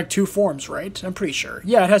it has like 2 forms, right? I'm pretty sure.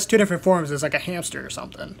 Yeah, it has 2 different forms. It's like a hamster or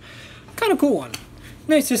something. Kind of cool one.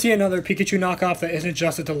 Nice to see another Pikachu knockoff that isn't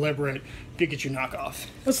just a deliberate Pikachu knockoff.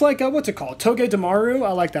 It's like, what's it called? Togedemaru?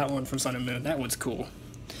 I like that one from Sun and Moon. That one's cool.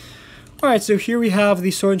 Alright, so here we have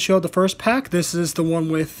the Sword and Shield, the first pack. This is the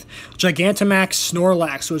one with Gigantamax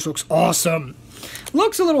Snorlax, which looks awesome.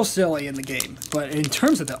 Looks a little silly in the game, but in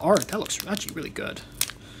terms of the art, that looks actually really good.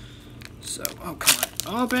 So, oh, come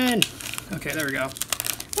on. Open! Okay, there we go.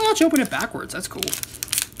 Well, let's open it backwards. That's cool.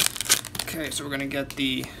 Okay, so we're going to get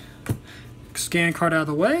the scan card out of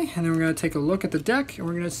the way, and then we're going to take a look at the deck, and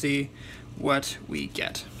we're going to see what we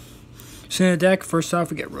get. So in the deck, first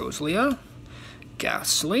off, we get Roselia,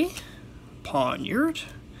 Ghastly, Ponyard,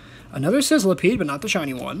 another Sizzlipede, but not the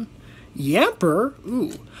shiny one, Yamper,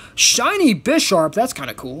 ooh, shiny Bisharp, that's kind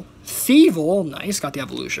of cool, Thievul, nice, got the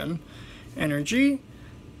evolution, Energy,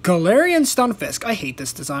 Galarian Stunfisk, I hate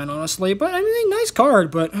this design, honestly, but I mean, nice card,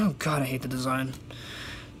 but, oh god, I hate the design,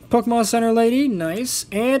 Pokemon Center Lady, nice,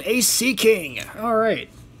 and a Seaking, alright,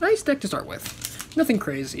 nice deck to start with, nothing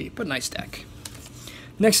crazy, but nice deck.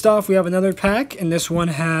 Next off, we have another pack, and this one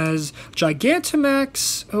has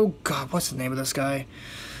Gigantamax. Oh god, what's the name of this guy?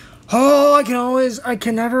 Oh, I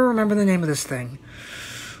can never remember the name of this thing.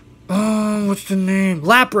 Oh, what's the name?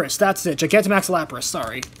 Lapras, that's it. Gigantamax Lapras,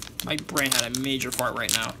 sorry. My brain had a major fart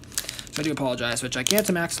right now. So I do apologize, but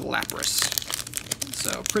Gigantamax Lapras.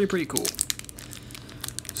 So, pretty cool.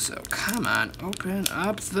 So, come on, open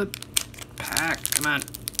up the pack. Come on,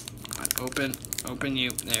 open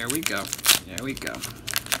you. There we go. There we go.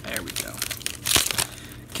 There we go.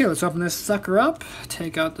 Okay, let's open this sucker up,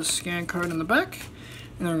 take out the scan card in the back,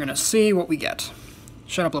 and then we're going to see what we get.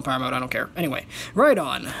 Shut up, low power mode, I don't care. Anyway, right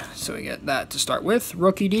on. So we get that to start with.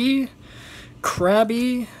 Rookie D,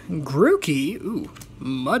 Krabby, Grookey, ooh,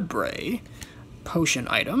 Mudbray, Potion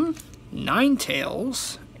Item,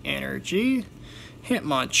 Ninetales, Energy,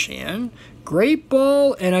 Hitmonchan, Great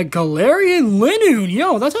Ball, and a Galarian Linoone.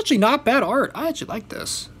 Yo, that's actually not bad art. I actually like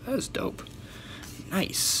this. That is dope.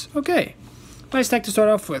 Nice. Okay. Nice deck to start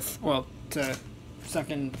off with. Well, the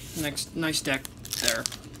second next nice deck there.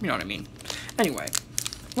 You know what I mean. Anyway,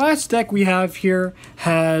 last deck we have here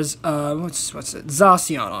has what's it?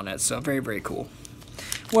 Zacian on it. So very cool.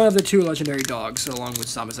 One of the 2 legendary dogs, along with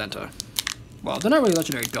Zamazenta. Well, they're not really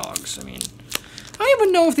legendary dogs. I mean, I don't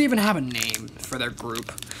even know if they even have a name for their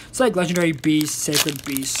group. It's like Legendary Beasts, Sacred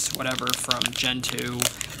Beasts, whatever, from Gen 2.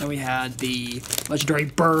 Then we had the Legendary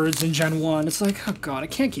Birds in Gen 1. It's like, oh god, I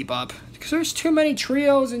can't keep up. Because there's too many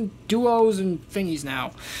trios and duos and thingies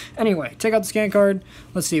now. Anyway, take out the scan card.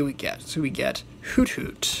 Let's see what we get. So we get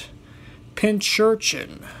Hoot,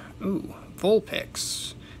 Pincurchin, ooh,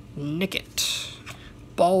 Vulpix, Nickit,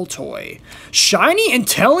 Baltoy, Shiny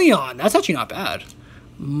Inteleon. That's actually not bad.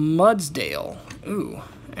 Mudsdale, ooh,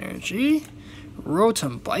 Energy,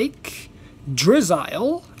 Rotom-Bike,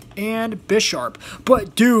 Drizzile, and Bisharp.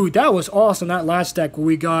 But dude, that was awesome. That last deck where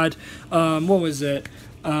we got what was it?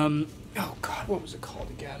 Oh god, what was it called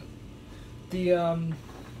again? The oh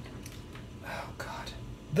god.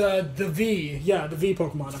 The V. Yeah, the V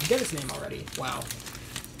Pokemon. I forget his name already. Wow.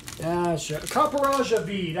 Yeah, sure. Caparaja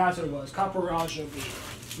V, that's what it was. Caparaja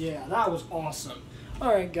V. Yeah, that was awesome.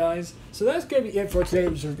 Alright guys, so that's going to be it for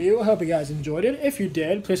today's review. I hope you guys enjoyed it. If you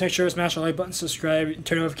did, please make sure to smash the like button, subscribe, and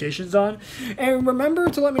turn notifications on. And remember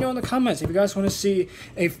to let me know in the comments if you guys want to see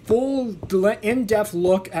a full, in-depth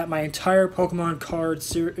look at my entire Pokemon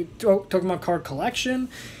card collection.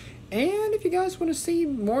 And if you guys want to see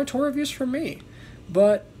more toy reviews from me.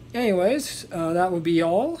 But anyways, that would be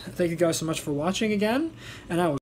all. Thank you guys so much for watching again. And I will